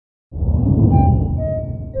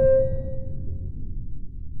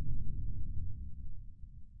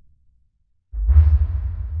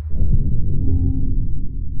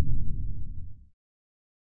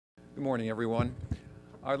morning, everyone.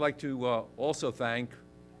 I'd like to also thank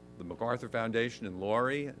the MacArthur Foundation and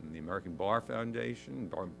Laurie and the American Bar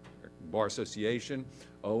Foundation, Bar Association,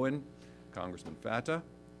 Owen, Congressman Fatta.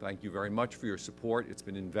 Thank you very much for your support. It's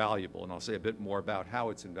been invaluable, and I'll say a bit more about how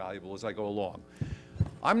it's invaluable as I go along.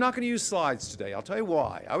 I'm not going to use slides today. I'll tell you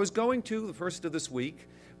why. I was going to the first of this week,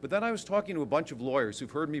 but then I was talking to a bunch of lawyers who've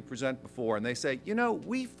heard me present before, and they say, you know,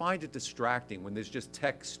 we find it distracting when there's just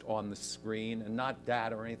text on the screen and not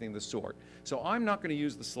data or anything of the sort. So I'm not going to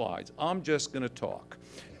use the slides. I'm just going to talk.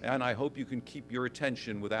 And I hope you can keep your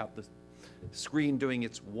attention without the screen doing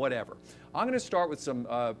its whatever. I'm going to start with some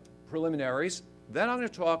preliminaries. Then I'm going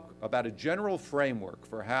to talk about a general framework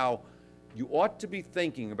for how you ought to be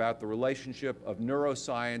thinking about the relationship of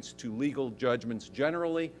neuroscience to legal judgments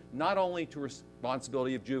generally, not only to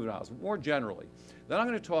responsibility of juveniles, but more generally. Then I'm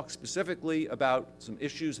going to talk specifically about some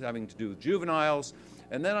issues having to do with juveniles,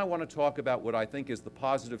 and then I want to talk about what I think is the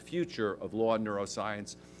positive future of law and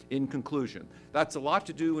neuroscience in conclusion. That's a lot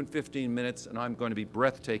to do in 15 minutes, and I'm going to be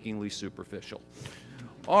breathtakingly superficial.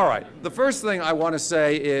 All right, the first thing I want to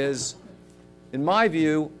say is, in my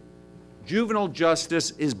view, juvenile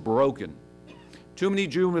justice is broken. Too many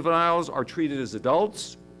juveniles are treated as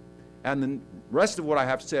adults, and the rest of what I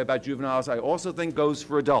have to say about juveniles I also think goes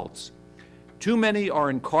for adults. Too many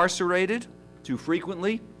are incarcerated too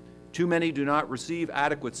frequently. Too many do not receive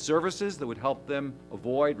adequate services that would help them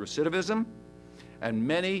avoid recidivism,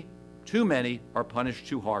 and too many are punished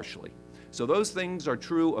too harshly. So those things are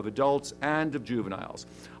true of adults and of juveniles.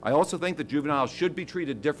 I also think that juveniles should be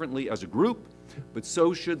treated differently as a group, but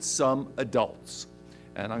so should some adults.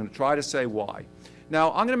 And I'm going to try to say why. Now,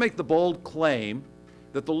 I'm going to make the bold claim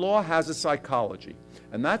that the law has a psychology,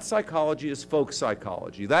 and that psychology is folk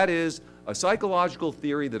psychology. That is, a psychological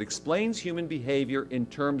theory that explains human behavior in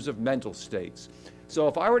terms of mental states. So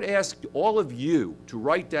if I were to ask all of you to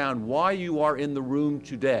write down why you are in the room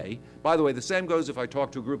today, by the way, the same goes if I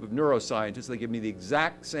talk to a group of neuroscientists, they give me the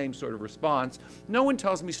exact same sort of response. No one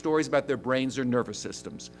tells me stories about their brains or nervous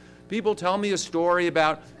systems. People tell me a story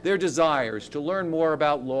about their desires to learn more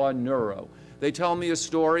about law and neuro. They tell me a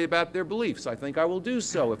story about their beliefs. I think I will do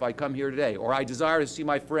so if I come here today. Or I desire to see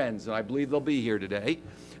my friends, and I believe they'll be here today.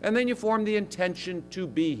 And then you form the intention to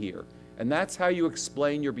be here. And that's how you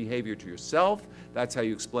explain your behavior to yourself. That's how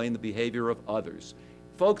you explain the behavior of others.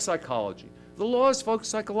 Folk psychology. The law is folk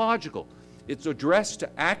psychological. It's addressed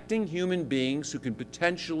to acting human beings who can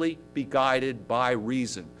potentially be guided by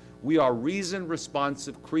reason. We are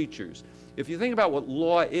reason-responsive creatures. If you think about what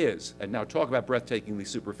law is, and now talk about breathtakingly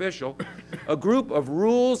superficial, a group of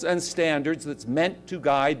rules and standards that's meant to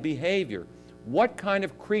guide behavior. What kind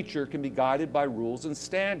of creature can be guided by rules and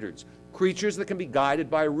standards? Creatures that can be guided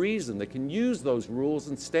by reason, that can use those rules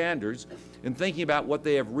and standards in thinking about what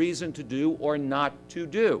they have reason to do or not to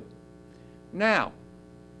do. Now,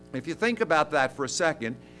 if you think about that for a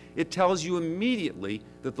second, it tells you immediately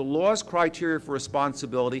that the law's criteria for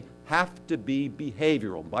responsibility have to be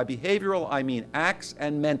behavioral. By behavioral, I mean acts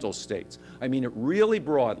and mental states. I mean it really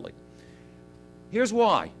broadly. Here's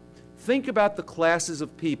why. Think about the classes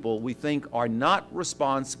of people we think are not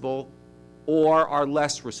responsible or are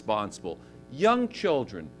less responsible. Young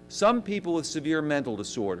children, some people with severe mental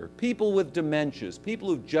disorder, people with dementias, people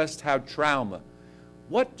who've just had trauma.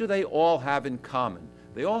 What do they all have in common?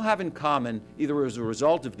 They all have in common, either as a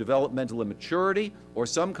result of developmental immaturity or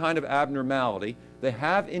some kind of abnormality, they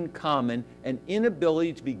have in common an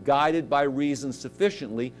inability to be guided by reason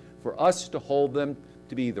sufficiently for us to hold them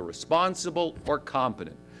to be either responsible or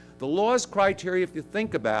competent. The law's criteria, if you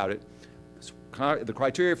think about it, the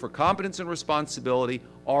criteria for competence and responsibility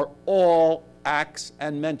are all acts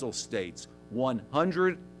and mental states,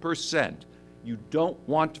 100%. You don't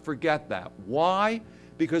want to forget that. Why?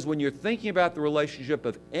 Because when you're thinking about the relationship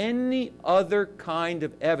of any other kind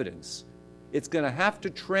of evidence, it's going to have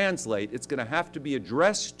to translate, it's going to have to be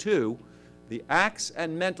addressed to the acts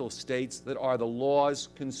and mental states that are the law's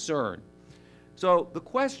concern. So the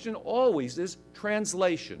question always is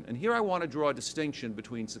translation. And here I want to draw a distinction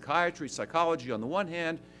between psychiatry, psychology on the one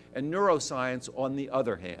hand, and neuroscience on the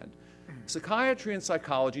other hand. Psychiatry and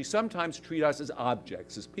psychology sometimes treat us as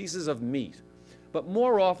objects, as pieces of meat. But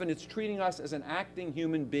more often it's treating us as an acting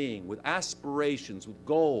human being with aspirations, with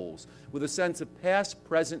goals, with a sense of past,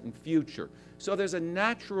 present, and future. So there's a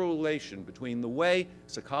natural relation between the way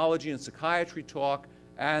psychology and psychiatry talk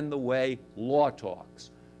and the way law talks.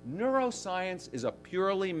 Neuroscience is a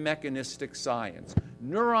purely mechanistic science.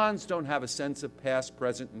 Neurons don't have a sense of past,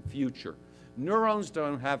 present, and future. Neurons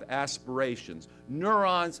don't have aspirations.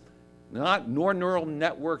 Neurons, nor neural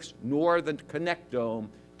networks, nor the connectome,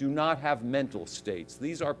 do not have mental states.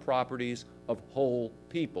 These are properties of whole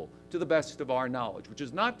people. to the best of our knowledge, which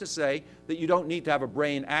is not to say that you don't need to have a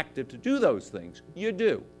brain active to do those things. You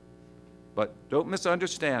do. But don't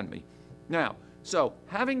misunderstand me. Now, so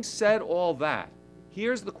having said all that,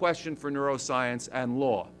 here's the question for neuroscience and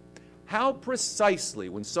law. How precisely,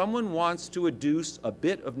 when someone wants to adduce a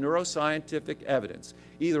bit of neuroscientific evidence,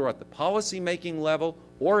 either at the policymaking level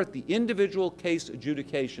or at the individual case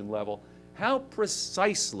adjudication level, how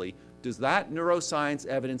precisely does that neuroscience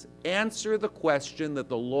evidence answer the question that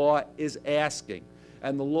the law is asking?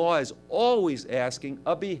 And the law is always asking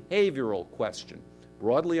a behavioral question,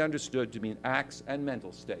 broadly understood to mean acts and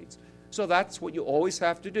mental states. So that's what you always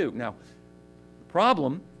have to do. Now, the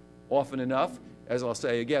problem, often enough, as I'll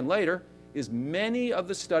say again later, is many of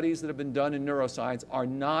the studies that have been done in neuroscience are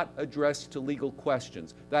not addressed to legal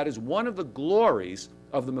questions. That is one of the glories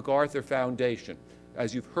of the MacArthur Foundation.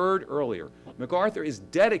 As you've heard earlier, MacArthur is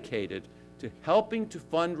dedicated to helping to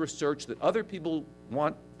fund research that other people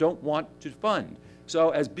don't want to fund. So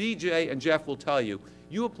as BJ and Jeff will tell you,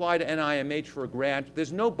 you apply to NIMH for a grant,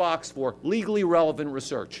 there's no box for legally relevant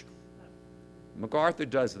research. MacArthur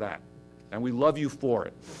does that, and we love you for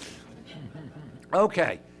it.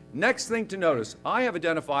 Okay, next thing to notice, I have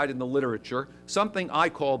identified in the literature something I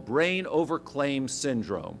call brain overclaim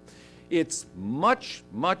syndrome. It's much,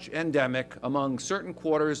 much endemic among certain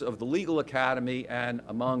quarters of the legal academy and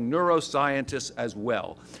among neuroscientists as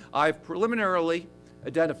well. I've preliminarily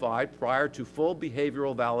identified, prior to full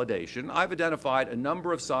behavioral validation, I've identified a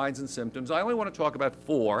number of signs and symptoms. I only want to talk about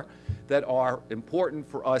 4 that are important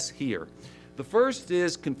for us here. The first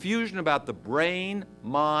is confusion about the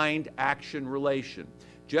brain-mind-action relation.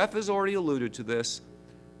 Jeff has already alluded to this.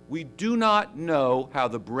 We do not know how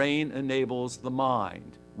the brain enables the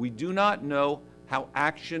mind. We do not know how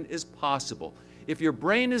action is possible. If your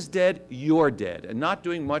brain is dead, you're dead and not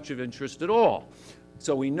doing much of interest at all.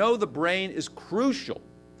 So we know the brain is crucial,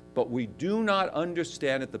 but we do not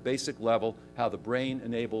understand at the basic level how the brain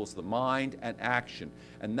enables the mind and action.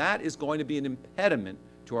 And that is going to be an impediment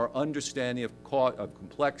to our understanding of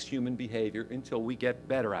complex human behavior until we get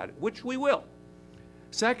better at it, which we will.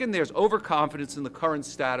 Second, there's overconfidence in the current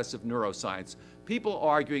status of neuroscience. People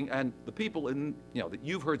arguing, and the people that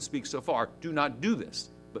you've heard speak so far do not do this,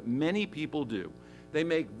 but many people do. They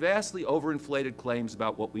make vastly overinflated claims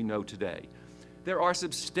about what we know today. There are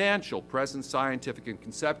substantial present scientific and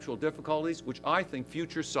conceptual difficulties, which I think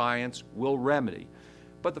future science will remedy.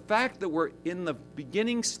 But the fact that we're in the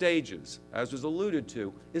beginning stages, as was alluded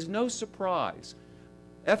to, is no surprise.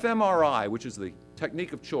 fMRI, which is the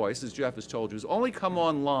technique of choice, as Jeff has told you, has only come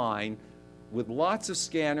online with lots of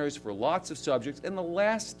scanners for lots of subjects in the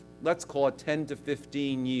last, let's call it 10 to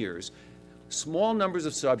 15 years. Small numbers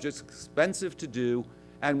of subjects, expensive to do,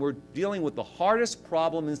 and we're dealing with the hardest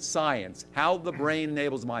problem in science, how the brain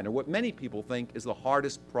enables the mind, or what many people think is the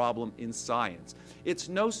hardest problem in science. It's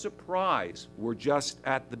no surprise we're just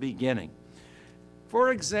at the beginning.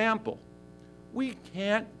 For example, we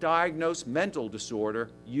can't diagnose mental disorder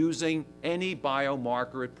using any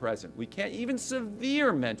biomarker at present. We can't, even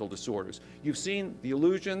severe mental disorders. You've seen the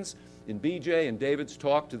allusions in BJ and David's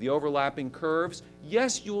talk to the overlapping curves.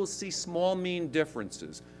 Yes, you will see small mean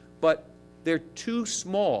differences, but they're too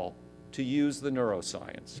small to use the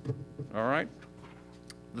neuroscience. All right?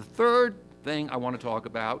 The third thing I want to talk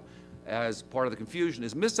about as part of the confusion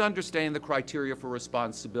is misunderstanding the criteria for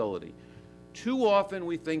responsibility. Too often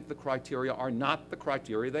we think the criteria are not the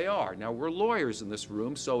criteria they are. Now, we're lawyers in this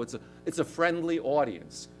room, so it's a friendly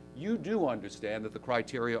audience. You do understand that the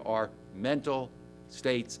criteria are mental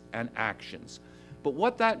states and actions. But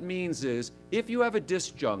what that means is, if you have a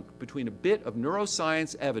disjunct between a bit of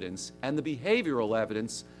neuroscience evidence and the behavioral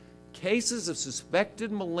evidence, cases of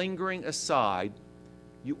suspected malingering aside,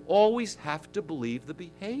 you always have to believe the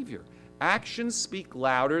behavior. Actions speak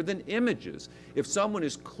louder than images. If someone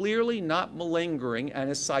is clearly not malingering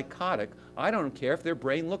and is psychotic, I don't care if their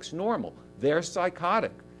brain looks normal. They're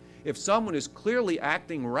psychotic. If someone is clearly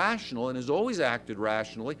acting rational and has always acted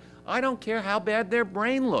rationally, I don't care how bad their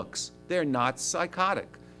brain looks. They're not psychotic.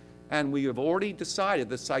 And we have already decided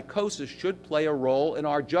that psychosis should play a role in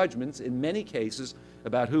our judgments in many cases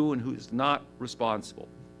about who and who is not responsible.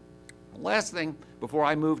 The last thing, before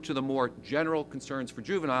I move to the more general concerns for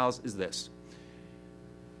juveniles, is this.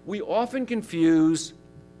 We often confuse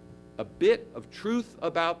a bit of truth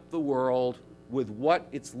about the world with what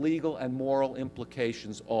its legal and moral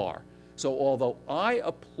implications are. So although I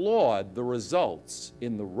applaud the results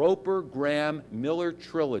in the Roper, Graham, Miller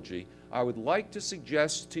trilogy, I would like to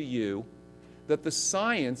suggest to you that the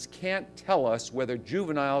science can't tell us whether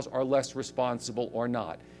juveniles are less responsible or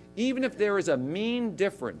not. Even if there is a mean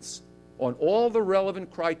difference, on all the relevant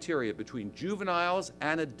criteria between juveniles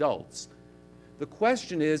and adults. The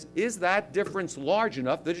question is that difference large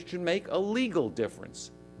enough that it should make a legal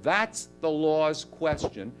difference? That's the law's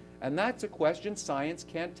question, and that's a question science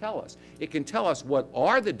can't tell us. It can tell us what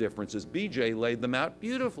are the differences. BJ laid them out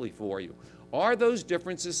beautifully for you. Are those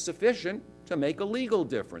differences sufficient to make a legal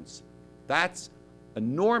difference? That's a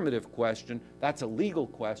normative question. That's a legal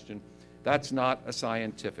question. That's not a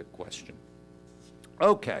scientific question.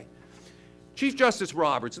 Okay. Chief Justice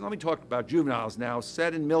Roberts, and let me talk about juveniles now,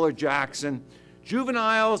 said in Miller-Jackson,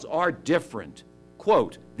 juveniles are different.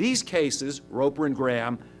 Quote, these cases, Roper and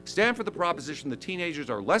Graham, stand for the proposition that teenagers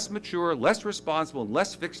are less mature, less responsible, and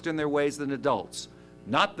less fixed in their ways than adults.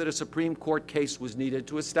 Not that a Supreme Court case was needed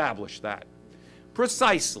to establish that.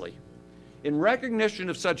 Precisely. In recognition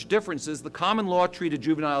of such differences, the common law treated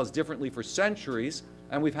juveniles differently for centuries,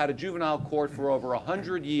 and we've had a juvenile court for over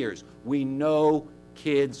 100 years. We know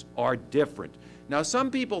kids are different. Now, some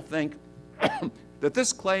people think that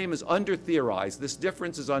this claim is under-theorized, this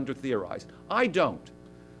difference is under-theorized. I don't.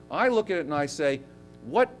 I look at it and I say,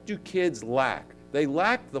 what do kids lack? They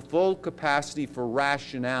lack the full capacity for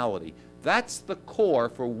rationality. That's the core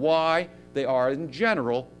for why they are, in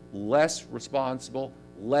general, less responsible,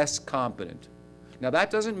 less competent. Now,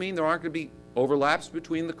 that doesn't mean there aren't going to be overlaps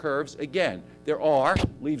between the curves. Again, there are,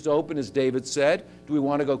 leaves open, as David said. Do we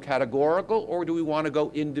want to go categorical or do we want to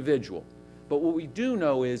go individual? But what we do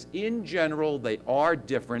know is, in general, they are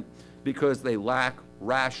different because they lack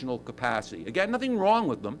rational capacity. Again, nothing wrong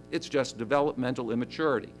with them. It's just developmental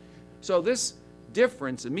immaturity. So this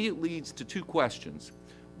difference immediately leads to two questions.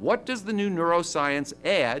 What does the new neuroscience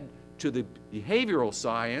add to the behavioral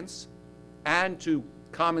science and to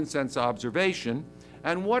common sense observation?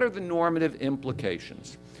 And what are the normative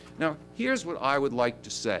implications? Now, here's what I would like to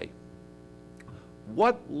say.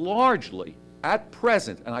 What largely, at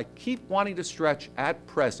present, and I keep wanting to stretch at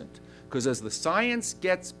present, because as the science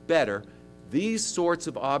gets better, these sorts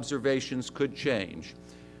of observations could change.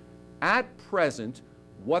 At present,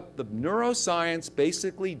 what the neuroscience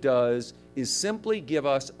basically does is simply give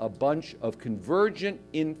us a bunch of convergent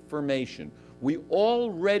information. We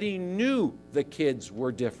already knew the kids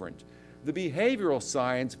were different. The behavioral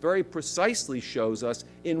science very precisely shows us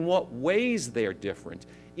in what ways they're different.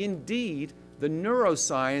 Indeed, the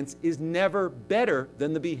neuroscience is never better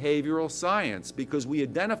than the behavioral science because we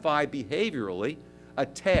identify behaviorally a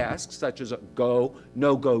task, such as a go,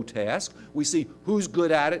 no-go task. We see who's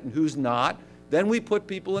good at it and who's not. Then we put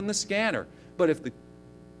people in the scanner. But if the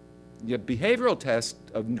behavioral test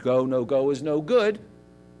of go, no-go is no good,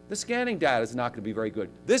 the scanning data is not going to be very good.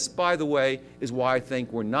 This, by the way, is why I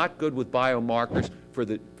think we're not good with biomarkers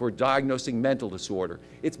for diagnosing mental disorder.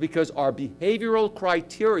 It's because our behavioral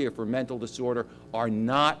criteria for mental disorder are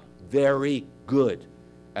not very good.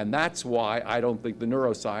 And that's why I don't think the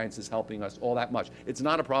neuroscience is helping us all that much. It's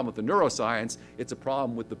not a problem with the neuroscience, it's a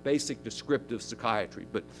problem with the basic descriptive psychiatry.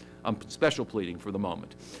 But I'm special pleading for the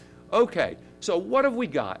moment. Okay, so what have we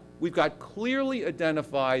got? We've got clearly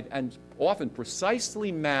identified and often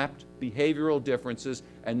precisely mapped behavioral differences,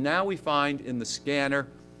 and now we find in the scanner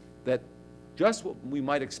that just what we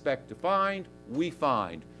might expect to find, we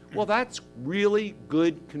find. Well, that's really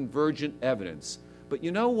good convergent evidence. But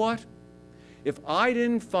you know what? If I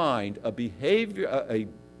didn't find a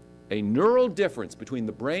neural difference between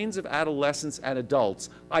the brains of adolescents and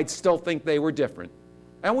adults, I'd still think they were different.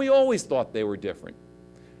 And we always thought they were different.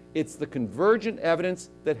 It's the convergent evidence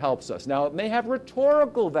that helps us. Now, it may have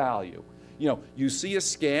rhetorical value. You know, you see a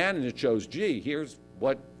scan and it shows, gee, here's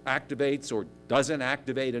what activates or doesn't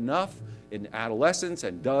activate enough in adolescents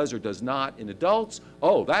and does or does not in adults.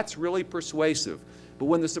 Oh, that's really persuasive. But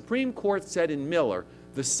when the Supreme Court said in Miller,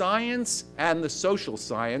 the science and the social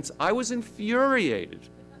science, I was infuriated.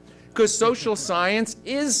 Because social science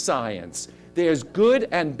is science. There's good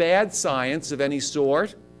and bad science of any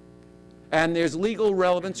sort, and there's legal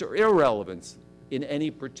relevance or irrelevance in any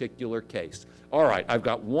particular case. All right, I've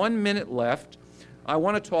got 1 minute left. I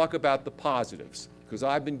want to talk about the positives, because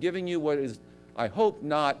I've been giving you what is, I hope,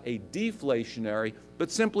 not a deflationary,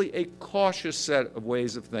 but simply a cautious set of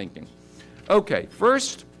ways of thinking. Okay,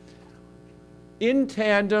 first, in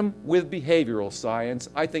tandem with behavioral science,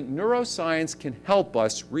 I think neuroscience can help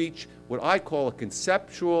us reach what I call a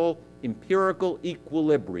conceptual empirical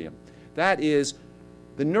equilibrium. That is,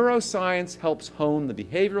 the neuroscience helps hone the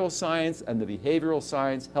behavioral science, and the behavioral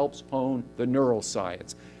science helps hone the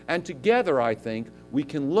neuroscience. And together, I think, we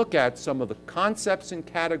can look at some of the concepts and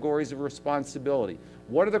categories of responsibility.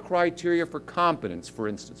 What are the criteria for competence, for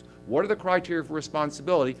instance? What are the criteria for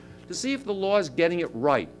responsibility to see if the law is getting it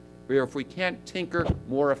right, or if we can't tinker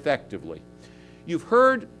more effectively. You've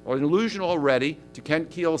heard an allusion already to Ken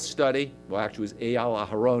Keel's study, well actually it was Eyal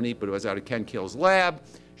Aharoni, but it was out of Ken Keel's lab,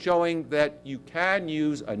 showing that you can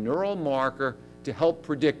use a neural marker to help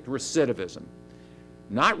predict recidivism.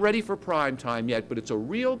 Not ready for prime time yet, but it's a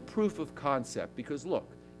real proof of concept because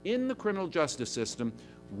look, in the criminal justice system,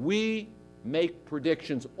 we make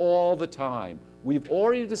predictions all the time. We've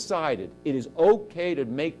already decided it is okay to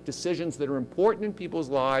make decisions that are important in people's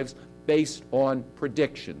lives based on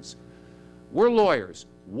predictions. We're lawyers.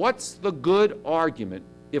 What's the good argument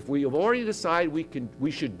if we have already decided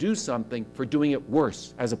we should do something for doing it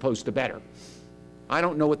worse as opposed to better? I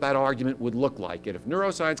don't know what that argument would look like. And if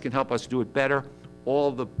neuroscience can help us do it better,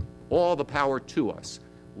 all the power to us.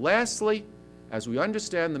 Lastly, as we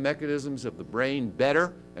understand the mechanisms of the brain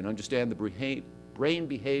better and understand the brain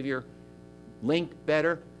behavior link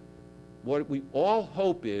better, what we all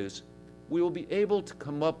hope is we will be able to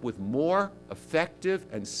come up with more effective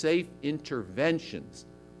and safe interventions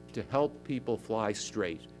to help people fly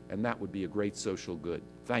straight, and that would be a great social good.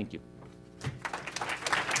 Thank you.